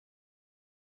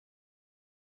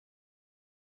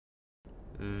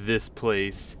this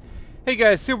place. Hey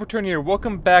guys, Silverturn here.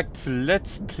 Welcome back to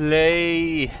Let's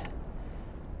Play.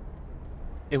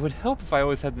 It would help if I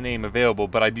always had the name available,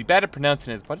 but I'd be bad at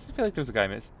pronouncing it. Why does it feel like there's a guy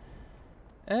missing?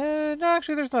 No,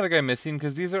 actually there's not a guy missing,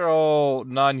 because these are all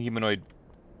non-humanoid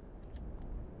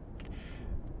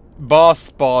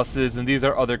bosses, and these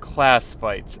are other class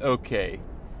fights. Okay.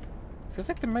 Feels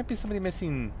like there might be somebody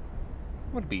missing.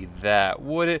 Would be that,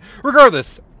 would it?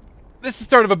 Regardless, this is the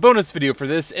start of a bonus video for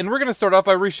this, and we're going to start off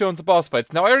by re-showing some boss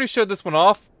fights. Now, I already showed this one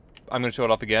off. I'm going to show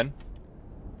it off again.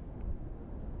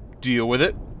 Deal with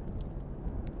it.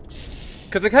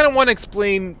 Because I kind of want to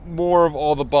explain more of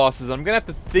all the bosses. I'm going to have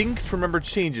to think to remember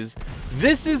changes.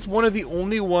 This is one of the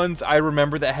only ones I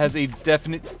remember that has a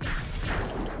definite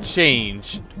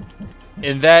change.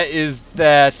 And that is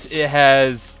that it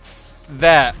has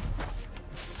that.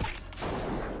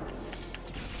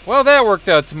 Well, that worked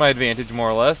out to my advantage, more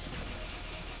or less.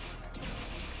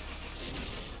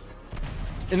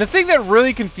 And the thing that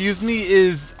really confused me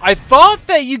is I thought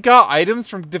that you got items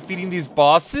from defeating these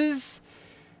bosses,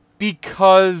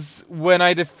 because when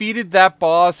I defeated that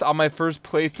boss on my first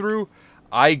playthrough,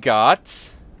 I got...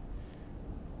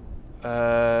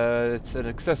 it's an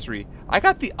accessory. I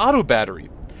got the auto battery.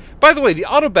 By the way, the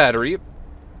auto battery,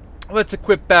 let's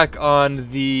equip back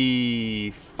on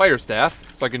the fire staff,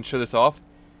 so I can show this off.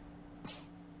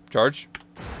 Charge.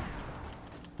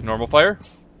 Normal fire.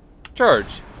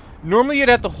 Charge. Normally you'd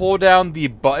have to hold down the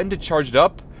button to charge it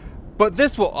up, but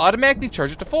this will automatically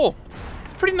charge it to full.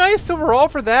 It's pretty nice overall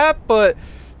for that, but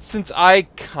since I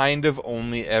kind of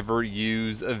only ever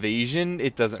use evasion,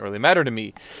 it doesn't really matter to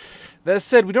me. That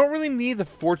said, we don't really need the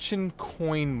fortune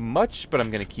coin much, but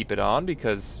I'm going to keep it on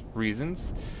because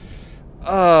reasons.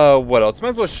 What else? Might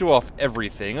as well show off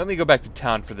everything. Let me go back to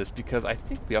town for this because I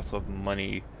think we also have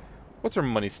money. What's our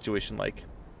money situation like?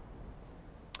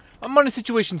 Our money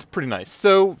situation's pretty nice.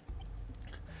 So,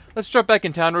 let's drop back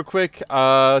in town real quick.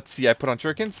 Let's see, I put on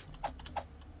shurikens.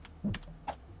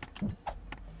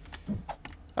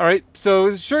 Alright, so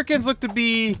shurikens look to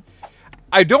be...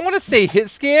 I don't want to say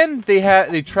hit scan.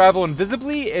 They travel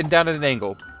invisibly and down at an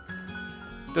angle.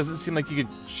 Doesn't seem like you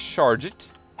can charge it.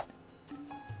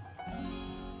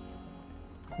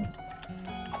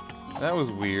 That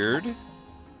was weird.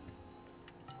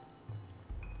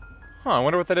 Huh, I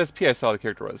wonder what that SP I saw the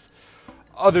character was.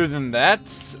 Other than that,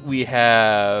 we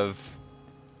have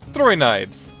throwing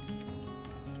knives.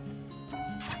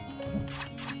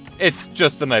 It's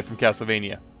just the knife from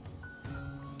Castlevania.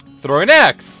 Throwing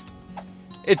axe.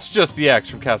 It's just the axe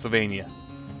from Castlevania.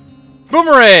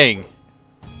 Boomerang.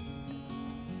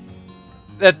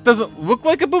 That doesn't look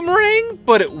like a boomerang,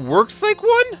 but it works like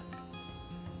one?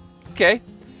 Okay.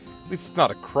 At least it's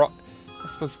not a cross. I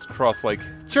suppose it's a cross like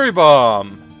cherry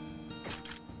bomb.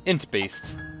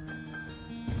 Int-based.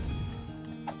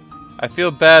 I feel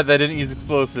bad that I didn't use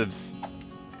explosives.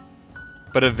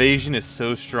 But evasion is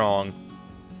so strong.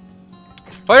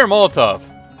 Fire Molotov.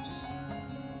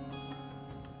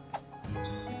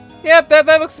 Yep,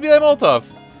 that looks to be like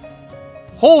Molotov.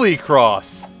 Holy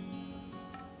Cross.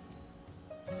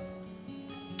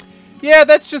 Yeah,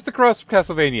 that's just the cross from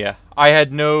Castlevania. I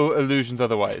had no illusions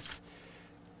otherwise.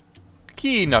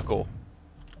 Key Knuckle.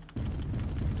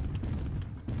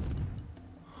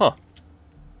 Huh.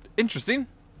 Interesting.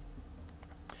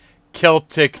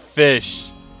 Celtic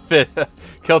Fish.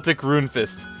 Celtic Rune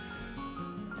Fist.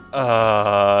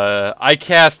 I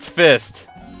cast Fist.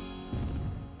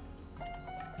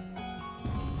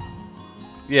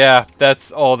 Yeah,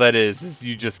 that's all that is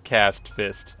you just cast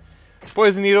Fist.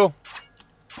 Poison Needle.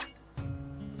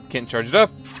 Can't charge it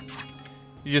up.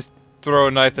 You just throw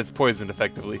a knife that's poisoned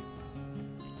effectively.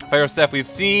 Fire Staff we've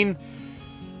seen.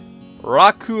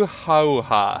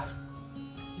 Rakuhauha.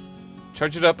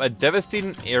 Charge it up, a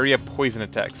devastating area poison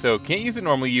attack. So, can't use it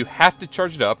normally, you have to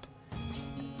charge it up.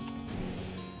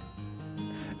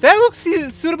 That looks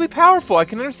suitably powerful. I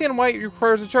can understand why it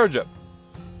requires a charge up.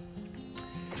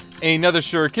 Another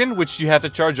shuriken, which you have to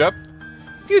charge up.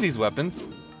 A few of these weapons.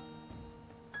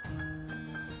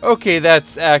 Okay,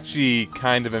 that's actually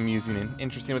kind of amusing and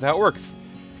interesting with how it works.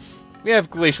 We have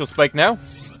Glacial Spike now.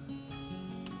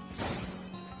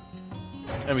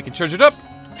 And we can charge it up.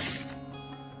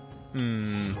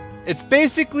 It's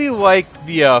basically like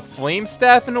the Flame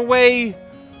Staff in a way,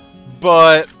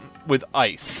 but with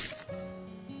ice.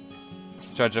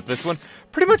 Charge up this one.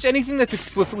 Pretty much anything that's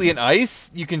explicitly in ice,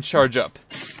 you can charge up.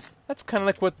 That's kind of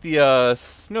like what the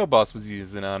Snow Boss was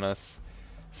using on us.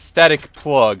 Static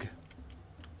Plug.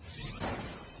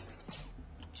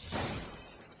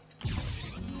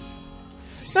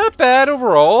 Not bad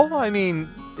overall. I mean,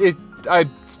 I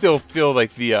still feel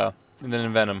like the and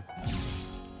then Venom.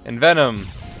 And Venom.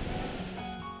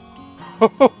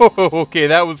 Okay,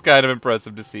 that was kind of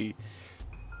impressive to see.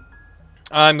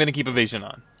 I'm going to keep Evasion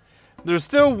on. There's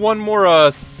still one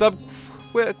more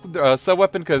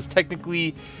sub-weapon, because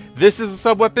technically this is a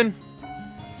sub-weapon.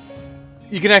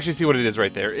 You can actually see what it is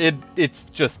right there. It's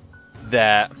just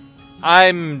that.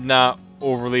 I'm not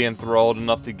overly enthralled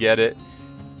enough to get it.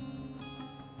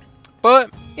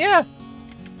 But, yeah.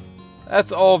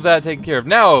 That's all of that taken care of.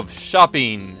 Now,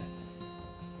 shopping.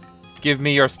 Give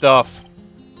me your stuff.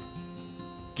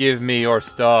 Give me your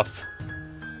stuff.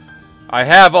 I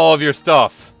have all of your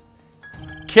stuff.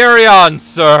 Carry on,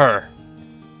 sir.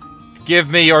 Give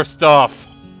me your stuff.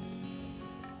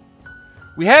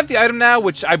 We have the item now,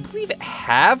 which I believe it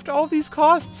halved all these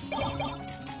costs.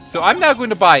 So I'm now going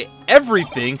to buy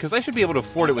everything, because I should be able to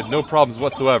afford it with no problems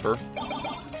whatsoever.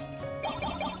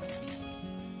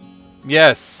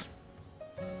 Yes.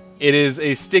 It is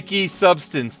a sticky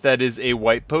substance that is a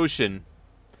white potion.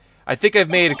 I think I've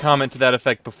made a comment to that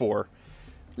effect before.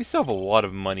 We still have a lot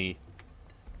of money.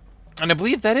 And I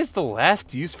believe that is the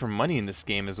last use for money in this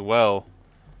game as well.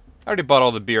 I already bought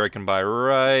all the beer I can buy,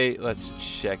 right? Let's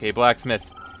check. Hey,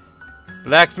 blacksmith.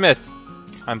 Blacksmith.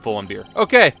 I'm full on beer.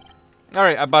 Okay.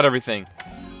 Alright, I bought everything.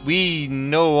 We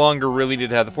no longer really need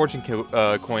to have the fortune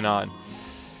coin on.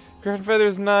 Griffin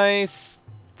feather's nice.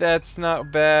 That's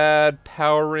not bad.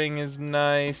 Power ring is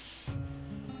nice.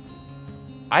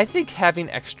 I think having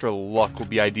extra luck would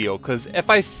be ideal, because if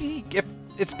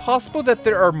it's possible that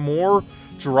there are more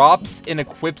drops and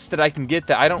equips that I can get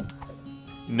that I don't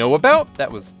know about. I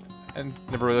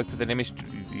never really looked at the animation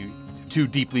too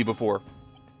deeply before.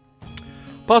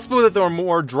 Possible that there are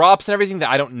more drops and everything that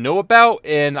I don't know about,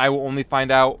 and I will only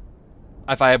find out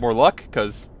if I have more luck,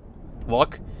 because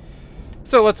luck.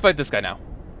 So let's fight this guy now.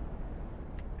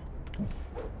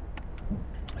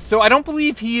 So I don't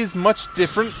believe he is much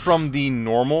different from the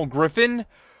normal Griffin,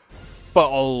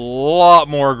 but a lot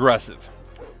more aggressive.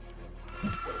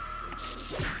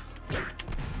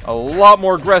 A lot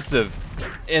more aggressive.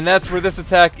 And that's where this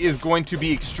attack is going to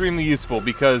be extremely useful,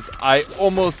 because I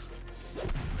almost...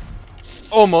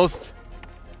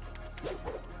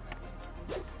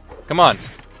 Come on.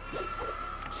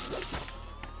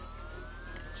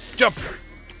 Jump!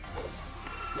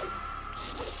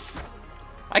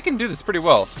 I can do this pretty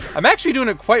well. I'm actually doing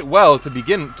it quite well to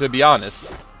be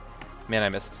honest. Man, I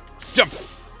missed. Jump!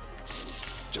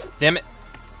 Jump. Damn it.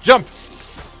 Jump!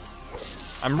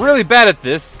 I'm really bad at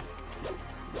this.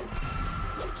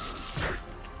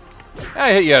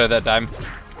 I hit you out of that time.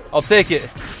 I'll take it.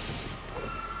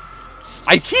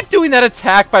 I keep doing that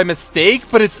attack by mistake,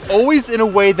 but it's always in a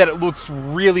way that it looks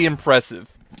really impressive.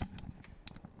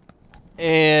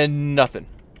 And nothing.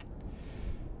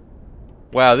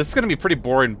 Wow, this is going to be a pretty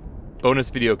boring bonus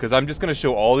video, because I'm just going to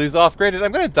show all these off. Granted,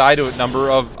 I'm going to die to a number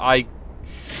of...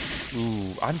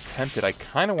 Ooh, I'm tempted. I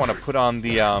kind of want to put on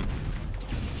the...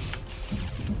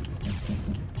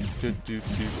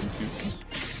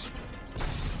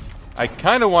 I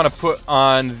kind of want to put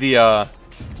on the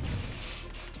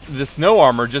snow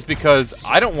armor, just because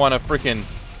I don't want to freaking...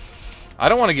 I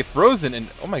don't want to get frozen, and...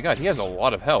 Oh my god, he has a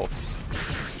lot of health.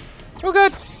 Oh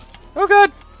god! Oh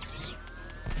god!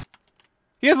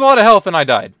 He has a lot of health, and I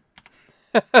died.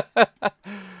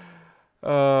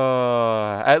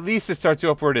 At least it starts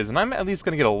you up where it is, and I'm at least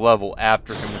going to get a level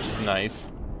after him, which is nice.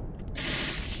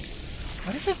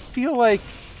 Why does it feel like...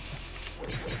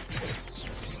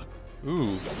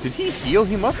 Ooh, did he heal?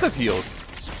 He must have healed.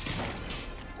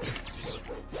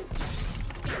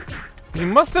 He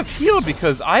must have healed,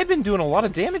 because I've been doing a lot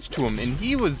of damage to him, and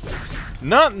he was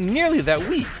not nearly that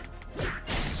weak.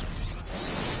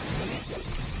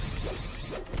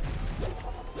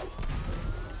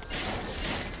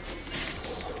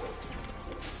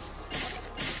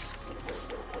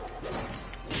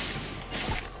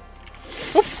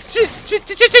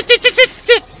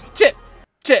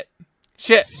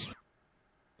 Shit.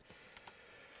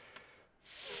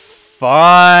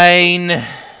 Fine.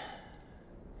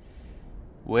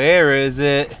 Where is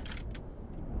it?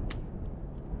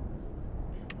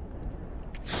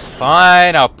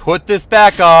 Fine, I'll put this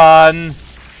back on.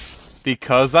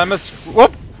 Because I'm a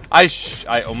whoop!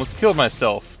 I almost killed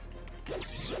myself.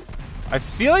 I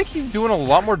feel like he's doing a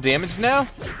lot more damage now.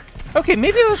 Okay,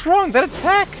 maybe I was wrong. That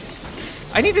attack...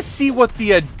 I need to see what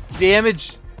the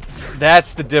damage...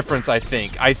 That's the difference, I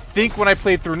think. I think when I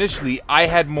played through initially, I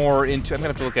had more into... I'm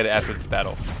going to have to look at it after this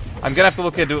battle. I'm going to have to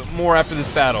look at it more after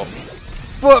this battle.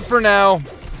 But for now...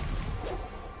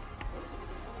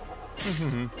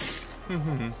 I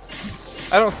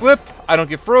don't slip. I don't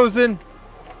get frozen.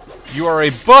 You are a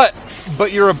butt,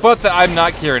 but you're a butt that I'm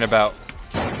not caring about.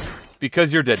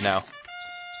 Because you're dead now.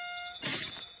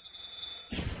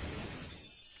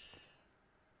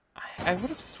 I would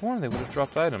have sworn they would have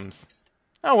dropped items.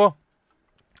 Oh well.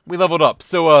 We leveled up.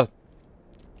 So,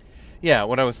 yeah,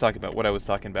 what I was talking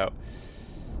about.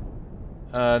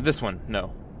 This one.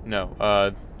 No.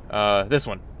 This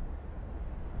one.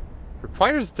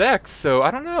 Requires dex, so I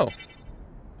don't know.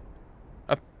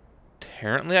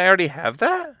 Apparently I already have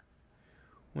that?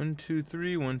 1, 2,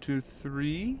 3, 1, 2,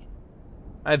 3.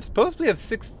 I suppose we have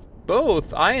 6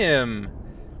 both. I am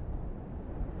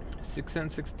 6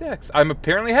 and 6 dex. I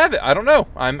apparently have it. I don't know.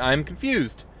 I'm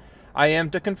confused. I am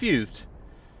confused.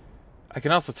 I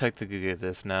can also technically get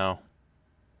this now.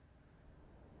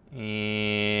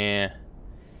 Yeah.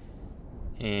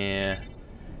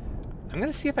 I'm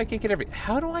gonna see if I can get every.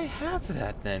 How do I have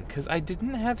that then? Because I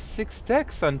didn't have 6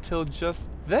 dex until just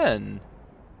then.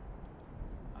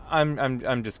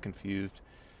 I'm just confused.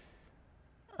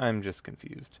 I'm just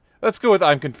confused. Let's go with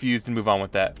I'm confused and move on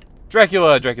with that.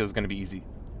 Dracula's gonna be easy.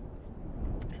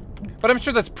 But I'm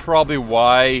sure that's probably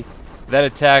why that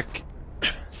attack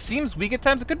seems weak at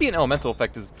times. It could be an elemental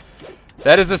effect.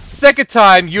 That is the second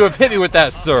time you have hit me with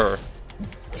that, sir.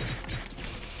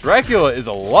 Dracula is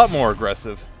a lot more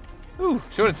aggressive. Ooh,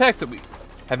 showing attacks that we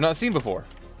have not seen before.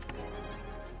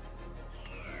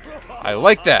 I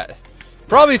like that.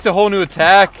 Probably it's a whole new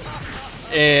attack.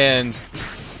 And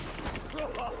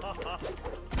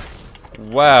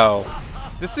wow.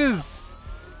 This is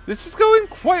going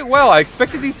quite well. I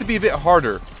expected these to be a bit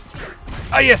harder.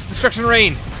 Ah yes, Destruction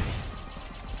Rain.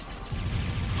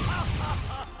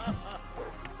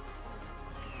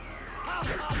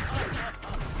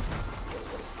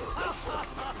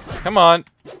 Come on.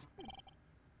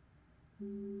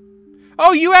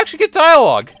 Oh, you actually get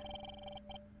dialogue.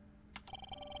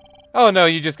 Oh no,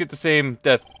 you just get the same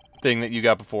death thing that you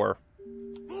got before.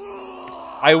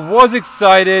 I was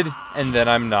excited, and then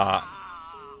I'm not.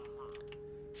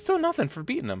 Still nothing for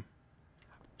beating him.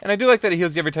 And I do like that it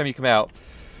heals you every time you come out.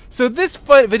 So this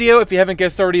fight video, if you haven't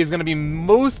guessed already, is going to be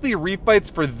mostly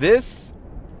refights for this.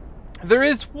 There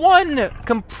is one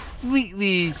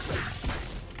completely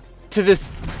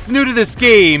new to this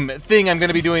game thing I'm going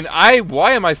to be doing.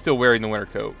 Why am I still wearing the winter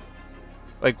coat?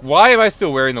 Like, why am I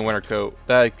still wearing the winter coat?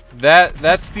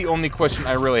 That's the only question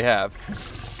I really have.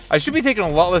 I should be taking a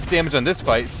lot less damage on this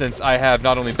fight since I have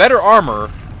not only better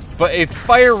armor, but a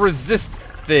fire resist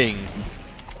thing.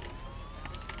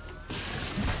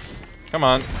 Come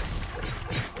on.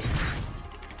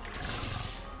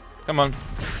 Come on.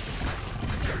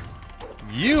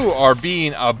 You are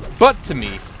being a butt to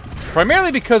me.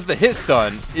 Primarily because the hit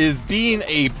stun is being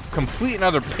a complete and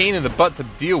utter pain in the butt to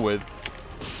deal with.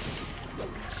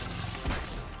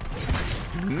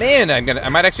 Man, I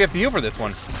might actually have to heal for this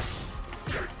one.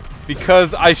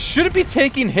 Because I shouldn't be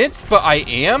taking hits, but I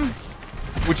am.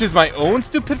 Which is my own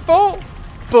stupid fault.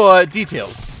 But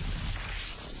details.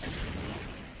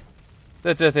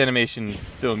 That death animation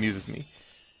still amuses me.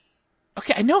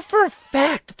 Okay, I know for a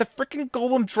fact that the freaking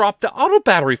golem dropped the auto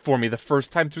battery for me the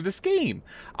first time through this game.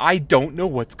 I don't know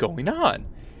what's going on.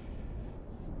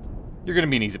 You're gonna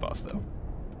be an easy boss, though.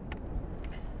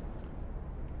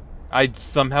 I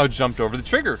somehow jumped over the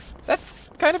trigger. That's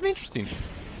kind of interesting.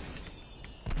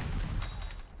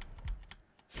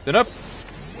 Spin up.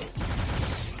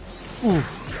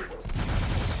 Oof.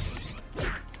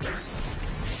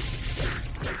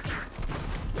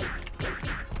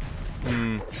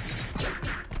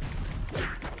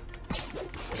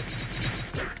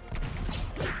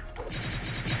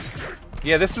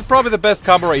 Yeah, this is probably the best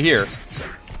combo right here.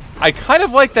 I kind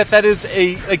of like that is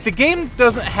a... Like, the game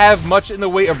doesn't have much in the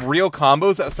way of real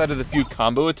combos outside of the few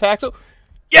combo attacks. So,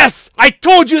 yes! I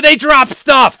told you they drop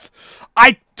stuff!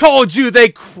 I told you they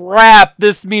crap!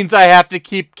 This means I have to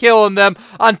keep killing them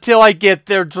until I get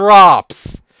their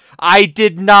drops. I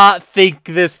did not think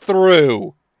this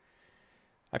through.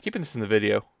 I'm keeping this in the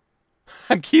video.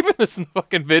 I'm keeping this in the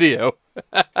fucking video.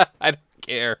 I don't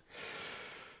care.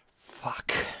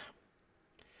 Fuck.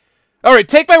 Alright,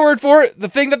 take my word for it. The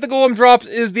thing that the golem drops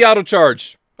is the auto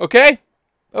charge. Okay?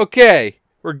 Okay.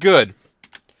 We're good.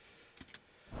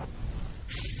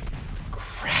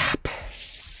 Crap.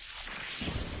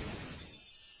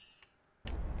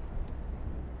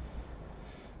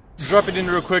 Drop it in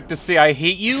real quick to say I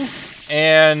hate you,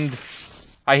 and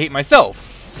I hate myself.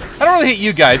 I don't really hate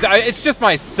you guys. It's just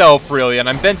myself, really, and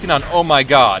I'm venting on, oh my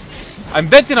god. I'm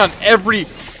venting on every...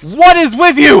 What is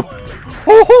with you?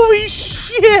 Holy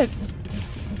shit!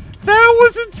 That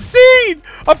was insane!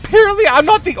 Apparently, I'm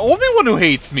not the only one who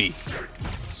hates me.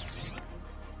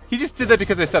 He just did that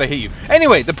because I said I hate you.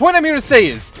 Anyway, the point I'm here to say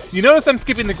is, you notice I'm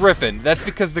skipping the Griffin. That's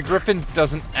because the Griffin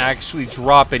doesn't actually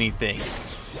drop anything.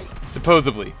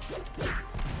 Supposedly.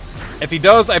 If he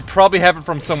does, I probably have it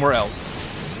from somewhere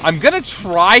else. I'm gonna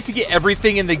try to get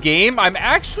everything in the game. I'm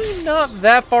actually not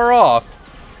that far off.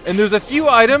 And there's a few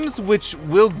items which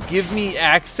will give me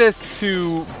access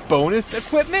to bonus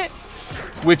equipment,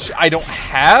 which I don't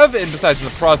have, and besides in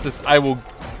the process, I will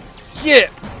get...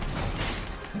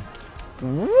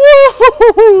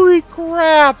 Holy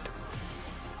crap!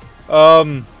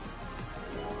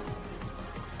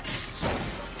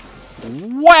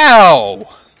 Wow!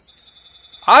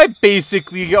 I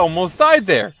basically almost died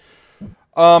there.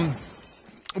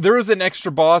 There is an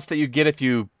extra boss that you get if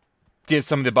you get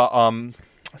some of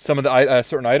the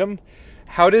certain item.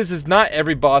 How it is not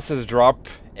every boss has a drop,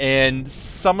 and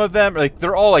some of them, like,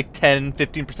 they're all like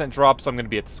 10-15% drop, so I'm going to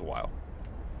be at this a while.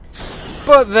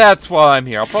 But that's why I'm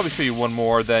here. I'll probably show you one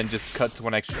more, then just cut to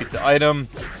when I actually get the item.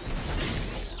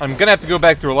 I'm going to have to go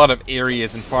back through a lot of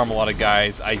areas and farm a lot of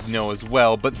guys I know as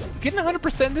well, but getting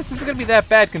 100% this isn't going to be that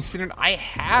bad considering I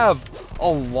have a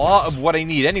lot of what I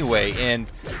need anyway, and...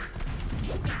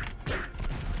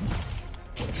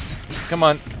 Come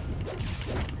on.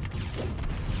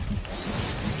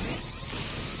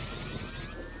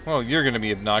 Well, you're going to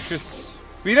be obnoxious.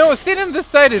 But you know, sitting on this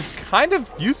side is kind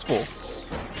of useful.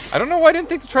 I don't know why I didn't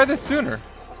think to try this sooner.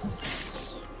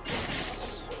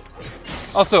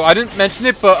 Also, I didn't mention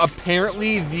it, but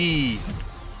apparently the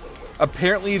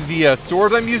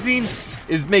sword I'm using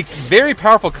makes very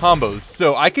powerful combos,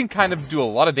 so I can kind of do a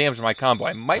lot of damage to my combo.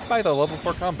 I might buy the level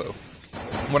 4 combo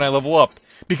when I level up,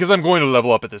 because I'm going to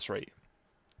level up at this rate.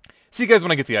 See you guys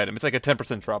when I get the item. It's like a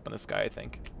 10% drop on this guy, I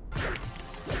think.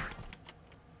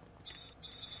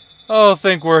 Oh,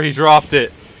 think where he dropped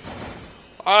it.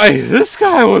 This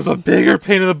guy was a bigger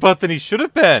pain in the butt than he should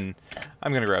have been.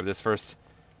 I'm gonna grab this first.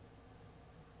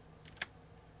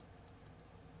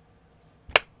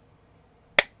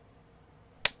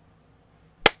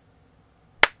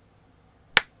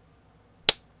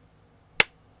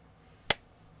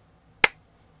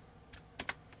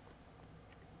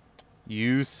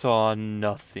 You saw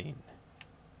nothing.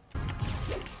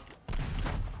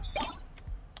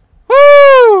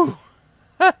 Woo!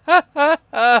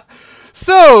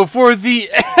 So, for the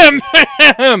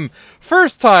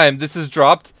first time this is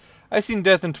dropped, I seen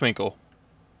Death and Twinkle.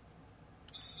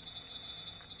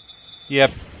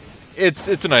 Yep,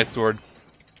 it's a nice sword.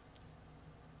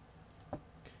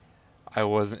 I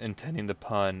wasn't intending the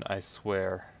pun, I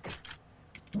swear.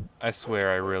 I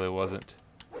swear I really wasn't.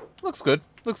 Looks good,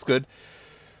 looks good.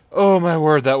 Oh my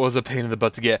word, that was a pain in the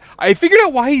butt to get. I figured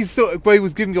out why he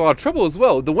was giving me a lot of trouble as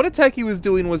well. The one attack he was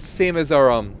doing was the same as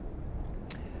our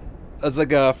as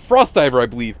like a frost diver, I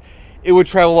believe. It would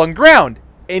travel on ground,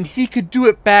 and he could do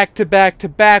it back to back to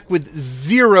back with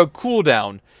 0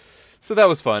 cooldown. So that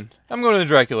was fun. I'm going to the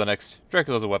Dracula next.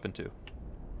 Dracula's a weapon too.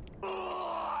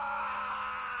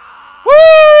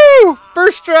 Woo!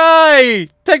 First try!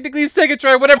 Technically second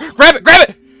try, whatever. Grab it! Grab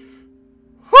it!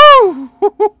 Woo!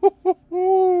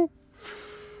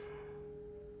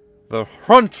 The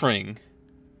Hunting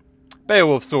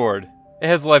Beowulf sword. It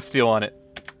has lifesteal on it.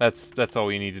 That's all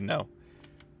we need to know.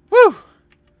 Woo!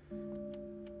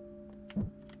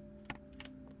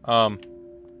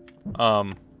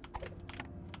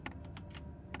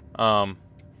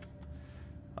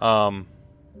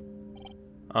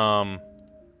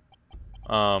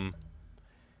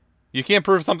 You can't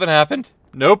prove something happened?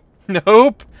 Nope.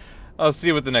 Nope. I'll see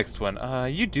you with the next one.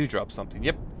 You do drop something.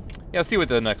 Yep. Yeah, I'll see you with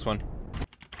the next one.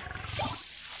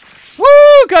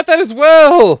 Woo! Got that as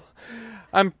well!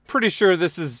 I'm pretty sure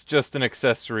this is just an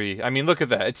accessory. I mean, look at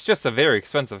that. It's just a very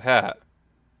expensive hat.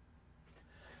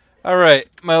 Alright,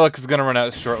 my luck is gonna run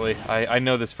out shortly. I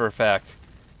know this for a fact.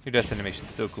 Your death animation's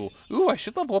still cool. Ooh, I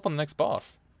should level up on the next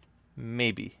boss.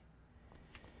 Maybe.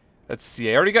 Let's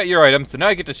see, I already got your item, so now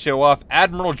I get to show off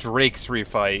Admiral Drake's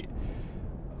refight.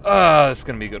 This is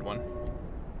gonna be a good one.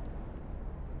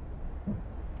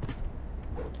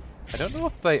 I don't know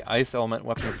if the ice element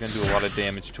weapon is gonna do a lot of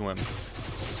damage to him.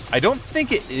 I don't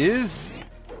think it is,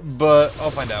 but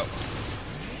I'll find out.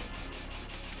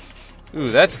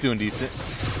 Ooh, that's doing decent.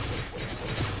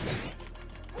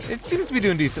 It seems to be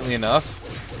doing decently enough.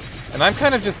 And I'm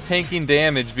kind of just tanking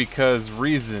damage because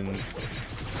reasons.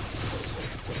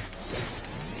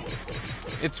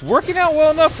 It's working out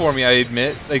well enough for me, I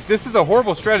admit. Like, this is a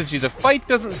horrible strategy. The fight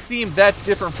doesn't seem that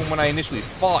different from when I initially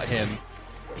fought him.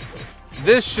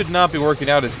 This should not be working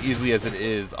out as easily as it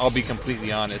is, I'll be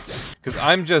completely honest. Because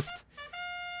I'm just...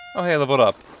 Oh, hey, I leveled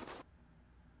up.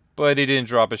 But he didn't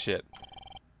drop a shit.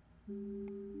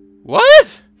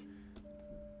 What?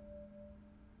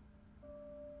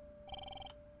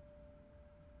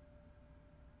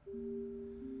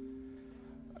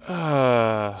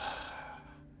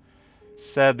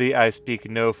 Sadly, I speak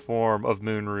no form of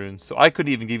moon runes, so I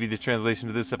couldn't even give you the translation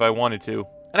to this if I wanted to.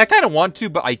 And I kind of want to,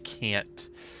 but I can't.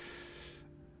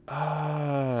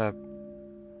 I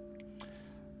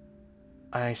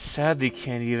sadly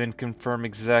can't even confirm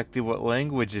exactly what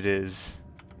language it is.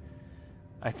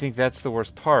 I think that's the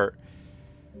worst part.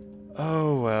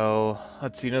 Oh, well.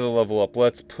 Let's see, another level up.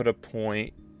 Let's put a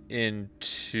point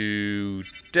into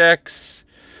Dex.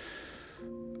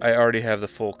 I already have the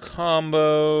full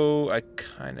combo. I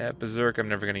kind of have Berserk. I'm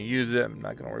never going to use it. I'm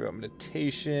not going to worry about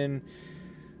meditation.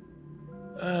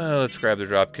 Let's grab the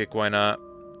dropkick. Why not?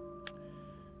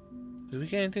 Did we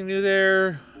get anything new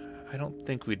there? I don't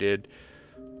think we did.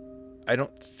 I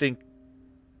don't think...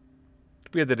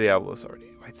 We had the Diablos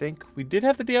already. I think we did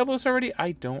have the Diablos already.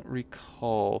 I don't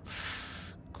recall.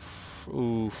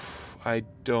 Oof. I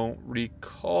don't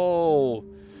recall.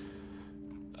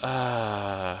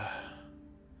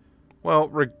 Well,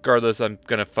 regardless, I'm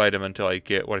going to fight him until I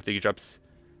get what I think he drops.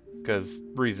 Because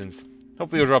reasons.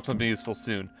 Hopefully he'll drop something useful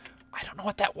soon. I don't know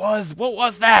what that was. What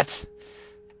was that?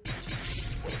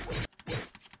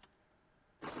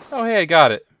 Oh, hey, I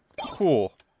got it.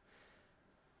 Cool.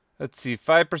 Let's see.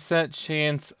 5%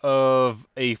 chance of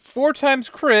a 4 times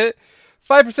crit.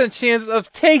 5% chance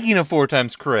of taking a 4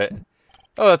 times crit.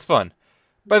 Oh, that's fun.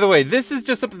 By the way, this is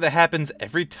just something that happens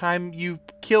every time you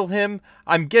kill him.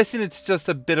 I'm guessing it's just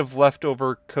a bit of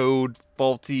leftover code,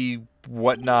 faulty,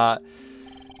 whatnot.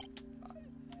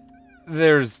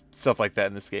 There's stuff like that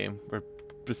in this game. We're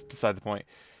just beside the point.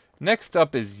 Next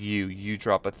up is you. You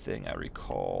drop a thing, I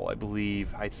recall. I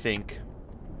believe. I think.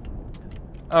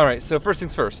 Alright, so first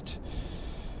things first.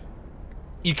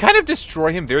 You kind of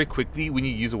destroy him very quickly when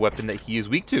you use a weapon that he is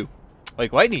weak to.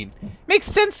 Like lightning. Makes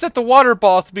sense that the water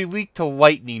boss would be weak to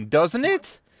lightning, doesn't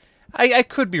it? I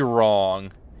could be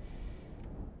wrong.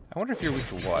 I wonder if you're weak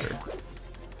to water.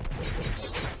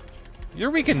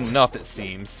 You're weak enough, it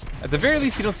seems. At the very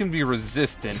least, you don't seem to be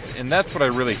resistant, and that's what I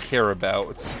really care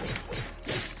about.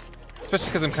 Especially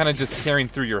because I'm kind of just tearing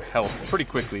through your health pretty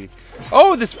quickly.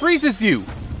 Oh, this freezes you!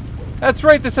 That's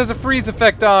right, this has a freeze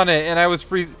effect on it, and I was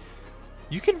freeze...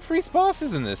 You can freeze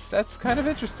bosses in this. That's kind of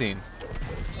interesting.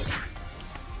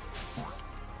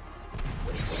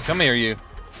 Come here, you.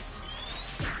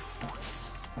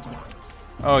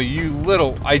 Oh, you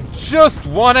little... I just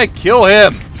want to kill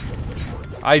him!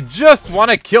 I just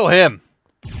want to kill him!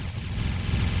 It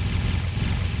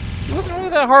wasn't really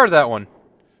that hard, that one.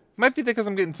 Might be because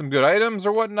I'm getting some good items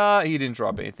or whatnot. He didn't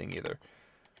drop anything either.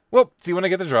 Well, see when I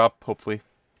get the drop, hopefully.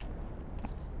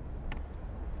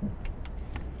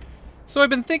 So I've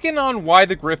been thinking on why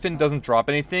the Griffin doesn't drop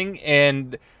anything,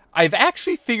 and I've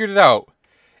actually figured it out.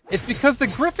 It's because the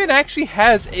Griffin actually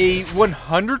has a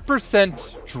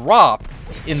 100% drop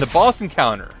in the boss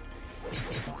encounter.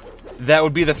 That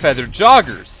would be the Feathered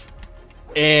Joggers.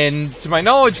 And to my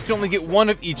knowledge, you can only get one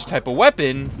of each type of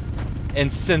weapon.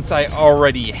 And since I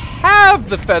already have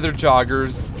the Feathered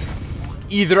Joggers,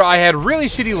 either I had really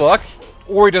shitty luck,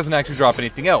 or he doesn't actually drop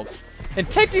anything else. And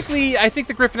technically, I think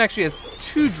the Griffin actually has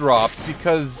 2 drops,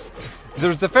 because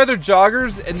there's the Feathered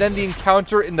Joggers, and then the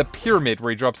encounter in the Pyramid, where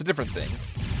he drops a different thing.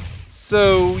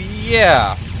 So,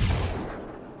 yeah.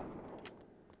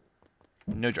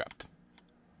 No drop.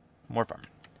 More farming.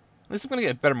 At least I'm going to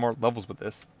get better more levels with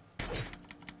this.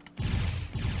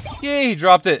 Yay, he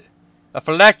dropped it. A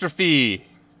phylactery.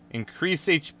 Increase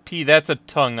HP. That's a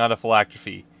tongue, not a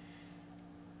phylactery.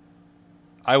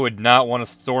 I would not want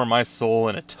to store my soul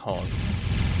in a tongue.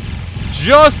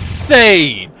 Just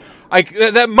saying.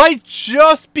 That might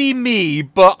just be me,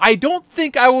 but I don't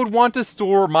think I would want to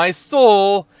store my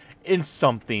soul in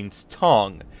something's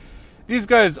tongue. These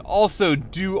guys also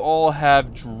do all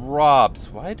have drops.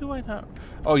 Why do I not...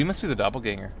 Oh, you must be the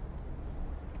doppelganger.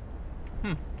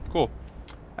 Cool.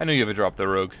 I knew you have a drop, though,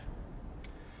 Rogue.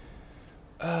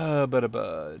 Do I have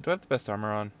the best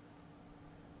armor on?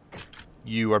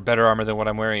 You are better armor than what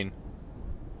I'm wearing.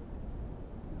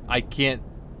 I can't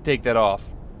take that off.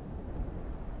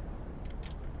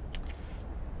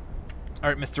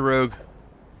 Alright, Mr. Rogue.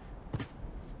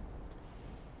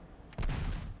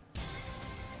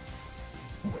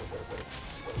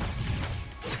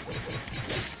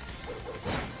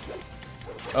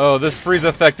 Oh, this freeze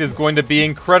effect is going to be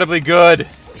incredibly good.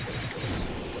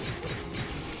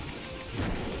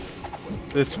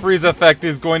 This freeze effect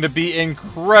is going to be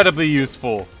incredibly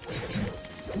useful.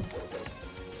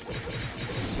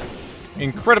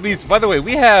 Incredibly useful. By the way,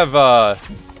 we have that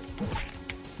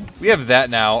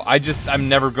now. I'm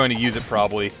never going to use it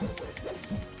probably.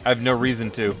 I have no reason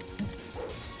to.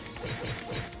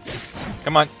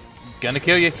 Come on. Gonna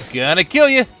kill you. Gonna kill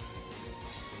you.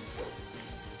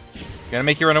 Gonna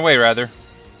make you run away, rather.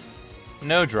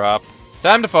 No drop.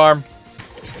 Time to farm.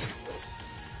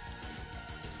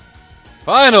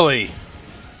 Finally!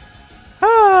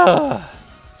 Ah.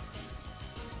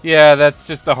 Yeah, that's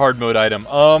just a hard mode item.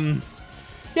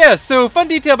 Yeah, so fun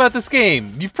detail about this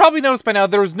game. You've probably noticed by now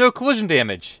there was no collision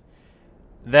damage.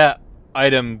 That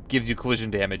item gives you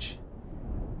collision damage.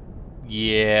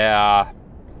 Yeah.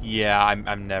 Yeah,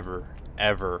 I'm never,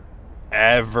 ever,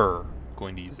 ever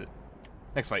going to use it.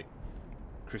 Next fight.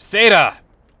 Crusader!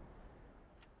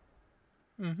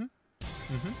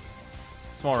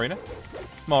 Small arena.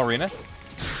 Small arena.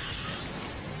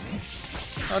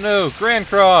 Oh no, Grand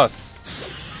Cross!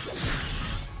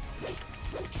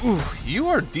 Ooh, you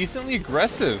are decently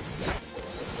aggressive.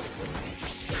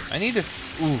 I need to...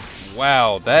 Ooh,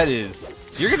 wow, that is...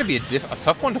 You're going to be a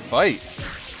tough one to fight.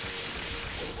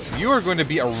 You are going to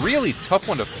be a really tough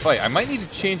one to fight. I might need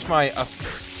to change my...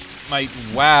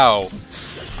 Wow.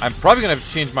 I'm probably going to have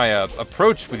to change my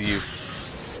approach with you.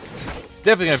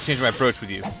 Definitely going to have to change my approach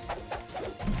with you.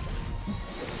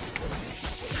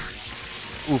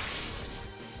 Oof.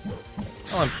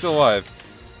 Oh, I'm still alive.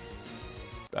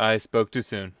 I spoke too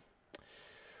soon.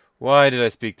 Why did I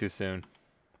speak too soon?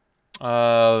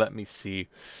 Let me see.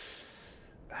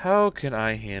 How can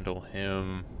I handle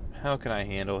him? How can I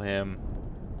handle him?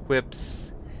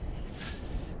 Whips.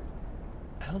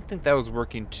 I don't think that was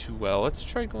working too well. Let's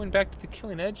try going back to the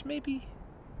Killing Edge, maybe?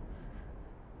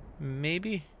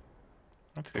 Maybe?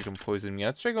 I don't think I can poison him yet.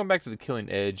 Let's try going back to the Killing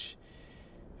Edge.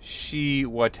 See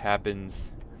what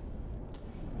happens.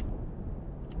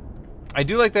 I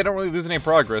do like that I don't really lose any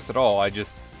progress at all.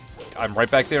 I'm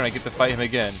right back there and I get to fight him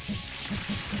again.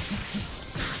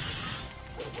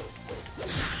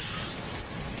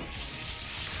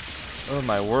 Oh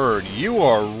my word, you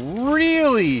are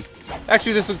really...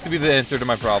 Actually, this looks to be the answer to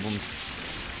my problems.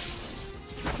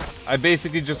 I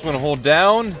basically just want to hold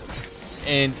down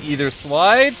and either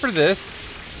slide for this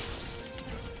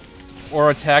or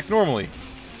attack normally.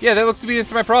 Yeah, that looks to be the answer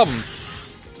to my problems.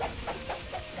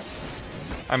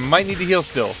 I might need to heal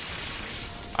still.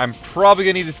 I'm probably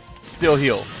gonna need to still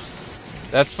heal.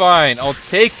 That's fine. I'll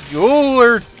take... Oh,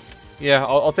 Lord. Yeah,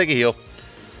 I'll take a heal.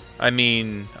 I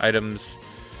mean, items...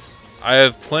 I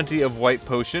have plenty of white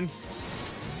potion.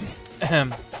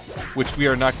 Which we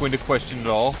are not going to question at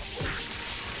all.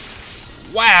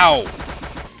 Wow!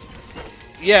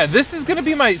 Yeah, this is going to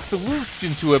be my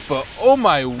solution to it, but oh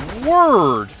my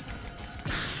word!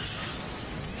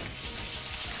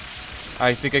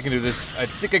 I think I can do this. I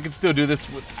think I can still do this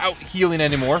without healing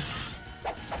anymore.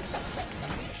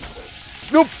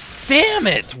 Nope! Damn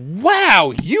it!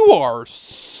 Wow! You are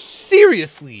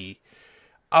seriously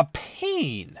a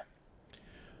pain.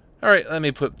 Alright, let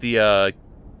me put the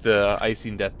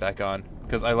Icing Death back on,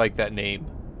 because I like that name.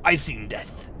 Icing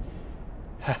Death.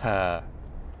 Haha.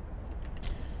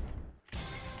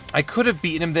 I could have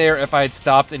beaten him there if I had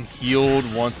stopped and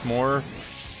healed once more.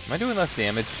 Am I doing less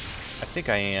damage? I think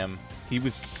I am. He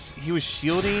was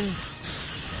shielding.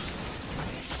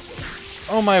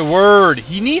 Oh my word.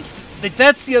 He needs...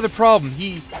 That's the other problem.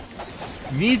 He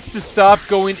needs to stop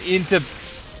going into...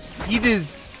 Beat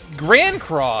his Grand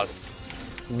Cross.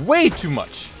 Way too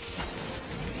much.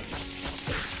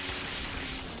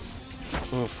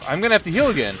 Oof. I'm gonna have to heal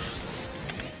again.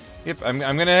 Yep, I'm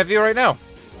gonna have to heal right now.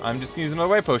 I'm just gonna use another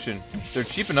white potion. They're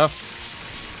cheap enough.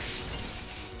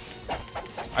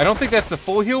 I don't think that's the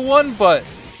full heal one, but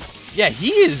yeah, he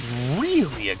is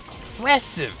really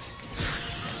aggressive.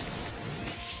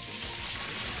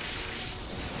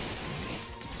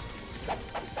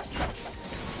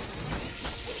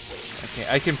 Okay,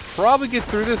 I can probably get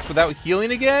through this without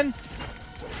healing again.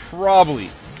 Probably.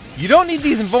 You don't need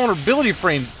these invulnerability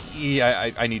frames.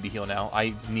 Yeah, I need to heal now.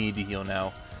 I need to heal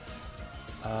now.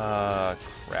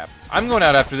 Crap. I'm going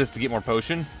out after this to get more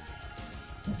potion.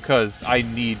 Because I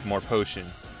need more potion.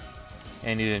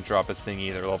 And he didn't drop his thing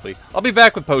either. Lovely. I'll be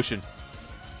back with potion.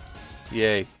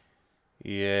 Yay.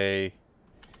 Yay.